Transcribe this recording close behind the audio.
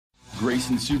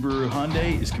Grayson Subaru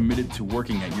Hyundai is committed to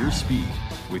working at your speed,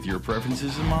 with your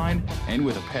preferences in mind, and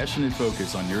with a passionate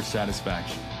focus on your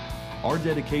satisfaction. Our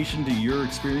dedication to your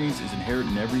experience is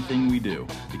inherent in everything we do,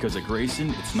 because at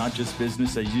Grayson, it's not just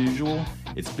business as usual,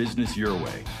 it's business your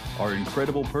way. Our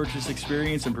incredible purchase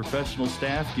experience and professional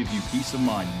staff give you peace of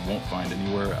mind you won't find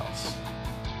anywhere else.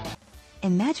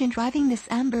 Imagine driving this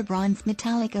amber bronze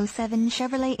metallic '07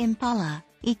 Chevrolet Impala,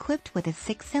 equipped with a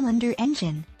 6-cylinder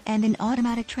engine and an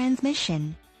automatic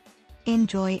transmission.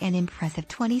 Enjoy an impressive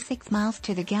 26 miles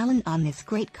to the gallon on this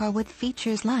great car with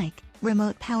features like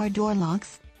remote power door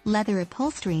locks, leather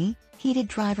upholstery, heated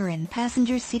driver and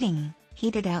passenger seating,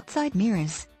 heated outside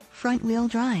mirrors, front-wheel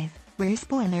drive, rear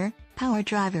spoiler, power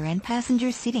driver and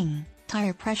passenger seating,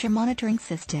 tire pressure monitoring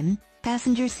system,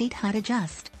 passenger seat height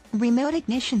adjust, remote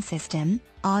ignition system,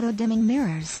 auto-dimming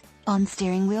mirrors,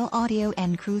 on-steering wheel audio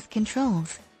and cruise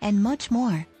controls, and much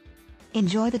more.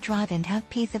 Enjoy the drive and have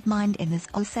peace of mind in this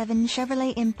 '07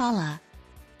 Chevrolet Impala.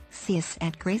 See us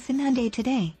at Grayson Hyundai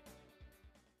today.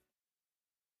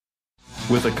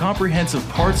 With a comprehensive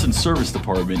parts and service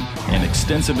department, an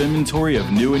extensive inventory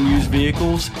of new and used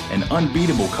vehicles, and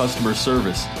unbeatable customer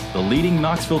service, the leading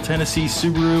Knoxville, Tennessee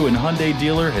Subaru and Hyundai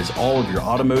dealer has all of your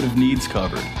automotive needs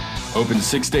covered. Open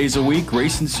 6 days a week,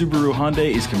 Grayson Subaru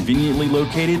Hyundai is conveniently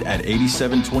located at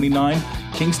 8729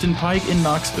 Kingston Pike in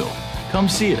Knoxville. Come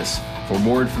see us. For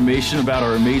more information about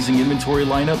our amazing inventory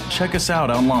lineup, check us out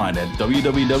online at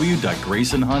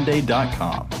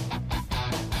www.graysonhyundai.com.